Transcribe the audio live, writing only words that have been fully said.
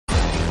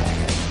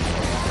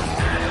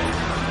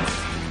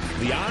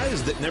The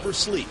eyes that never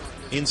sleep,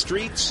 in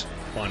streets,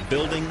 on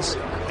buildings,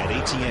 at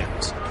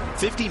ATMs.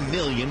 50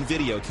 million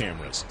video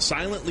cameras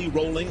silently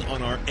rolling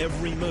on our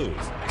every move,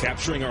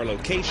 capturing our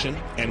location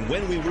and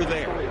when we were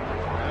there.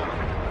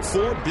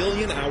 4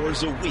 billion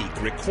hours a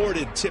week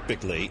recorded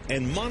typically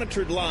and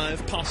monitored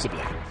live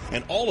possibly,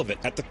 and all of it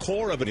at the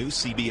core of a new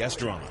CBS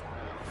drama.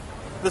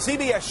 The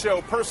CBS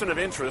show Person of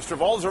Interest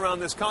revolves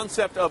around this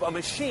concept of a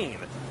machine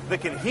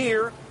that can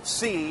hear,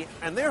 see,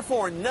 and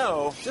therefore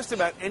know just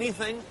about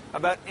anything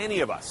about any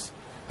of us.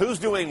 Who's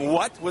doing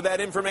what with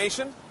that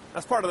information?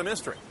 That's part of the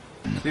mystery.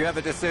 You have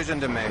a decision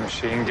to make. The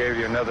machine gave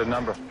you another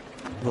number.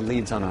 The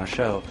leads on our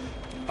show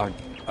are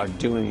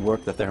doing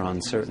work that they're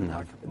uncertain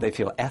of. They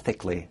feel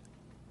ethically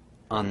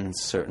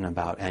uncertain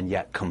about and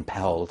yet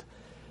compelled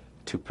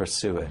to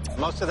pursue it.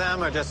 Most of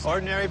them are just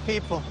ordinary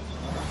people,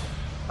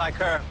 like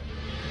her.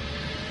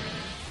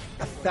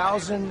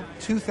 1,000,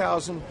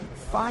 2,000,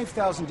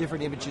 5,000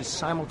 different images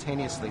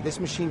simultaneously. This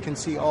machine can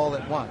see all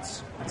at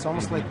once. It's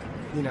almost like,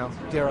 you know,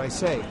 dare I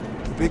say,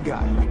 the big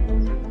guy.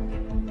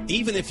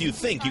 Even if you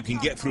think you can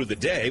get through the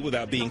day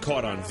without being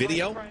caught on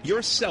video,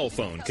 your cell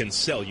phone can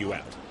sell you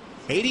out.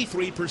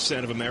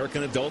 83% of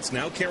American adults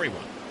now carry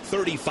one.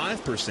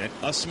 35%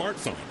 a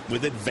smartphone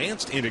with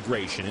advanced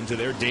integration into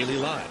their daily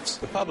lives.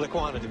 The public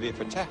wanted to be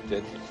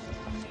protected.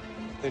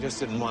 They just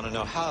didn't want to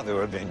know how they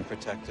were being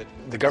protected.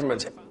 The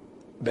government's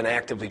been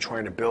actively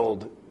trying to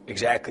build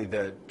exactly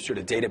the sort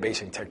of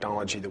databasing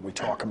technology that we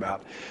talk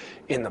about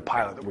in the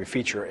pilot that we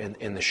feature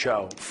in the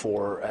show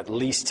for at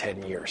least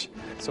 10 years.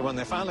 So when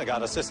they finally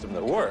got a system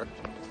that worked,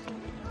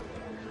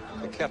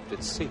 they kept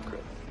it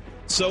secret.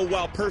 So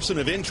while Person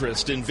of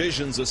Interest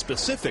envisions a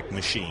specific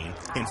machine,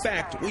 in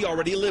fact, we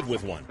already live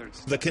with one.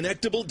 The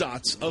connectable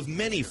dots of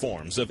many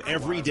forms of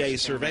everyday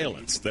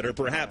surveillance that are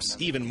perhaps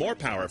even more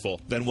powerful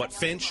than what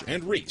Finch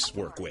and Reese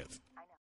work with.